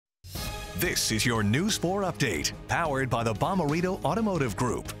This is your News 4 update, powered by the Bomarito Automotive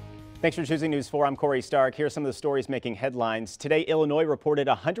Group. Thanks for choosing News 4. I'm Corey Stark. Here are some of the stories making headlines. Today, Illinois reported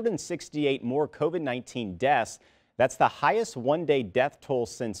 168 more COVID-19 deaths. That's the highest one-day death toll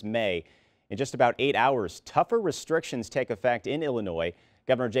since May. In just about 8 hours, tougher restrictions take effect in Illinois.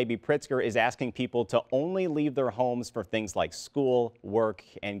 Governor J.B. Pritzker is asking people to only leave their homes for things like school, work,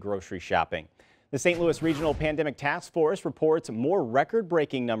 and grocery shopping. The St. Louis Regional Pandemic Task Force reports more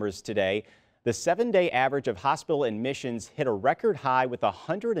record-breaking numbers today. The 7-day average of hospital admissions hit a record high with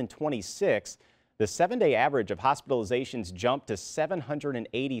 126. The 7-day average of hospitalizations jumped to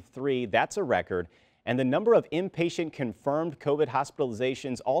 783. That's a record. And the number of inpatient confirmed COVID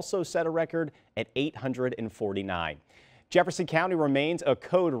hospitalizations also set a record at 849. Jefferson County remains a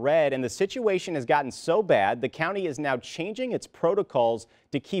code red, and the situation has gotten so bad the county is now changing its protocols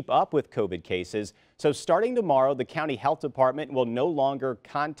to keep up with COVID cases. So starting tomorrow, the county health department will no longer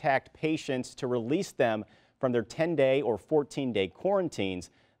contact patients to release them from their 10-day or 14-day quarantines.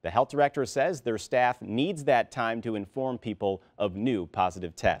 The health director says their staff needs that time to inform people of new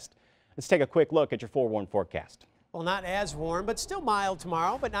positive tests. Let's take a quick look at your forewarned forecast. Well, not as warm, but still mild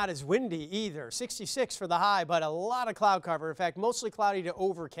tomorrow, but not as windy either. 66 for the high, but a lot of cloud cover. In fact, mostly cloudy to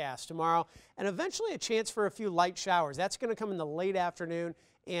overcast tomorrow, and eventually a chance for a few light showers. That's going to come in the late afternoon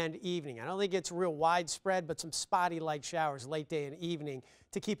and evening. I don't think it's real widespread, but some spotty light showers late day and evening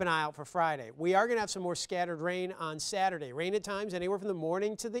to keep an eye out for Friday. We are going to have some more scattered rain on Saturday. Rain at times anywhere from the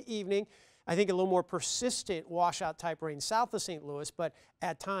morning to the evening. I think a little more persistent washout type rain south of St. Louis, but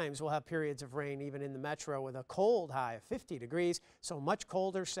at times we'll have periods of rain even in the metro with a cold high of 50 degrees. So much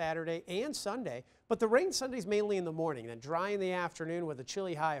colder Saturday and Sunday, but the rain Sunday's mainly in the morning, then dry in the afternoon with a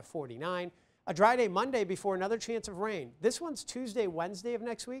chilly high of 49. A dry day Monday before another chance of rain. This one's Tuesday, Wednesday of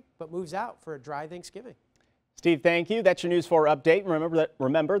next week, but moves out for a dry Thanksgiving. Steve, thank you. That's your News 4 update.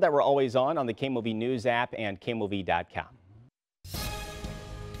 Remember that we're always on the KMOV News app and KMOV.com.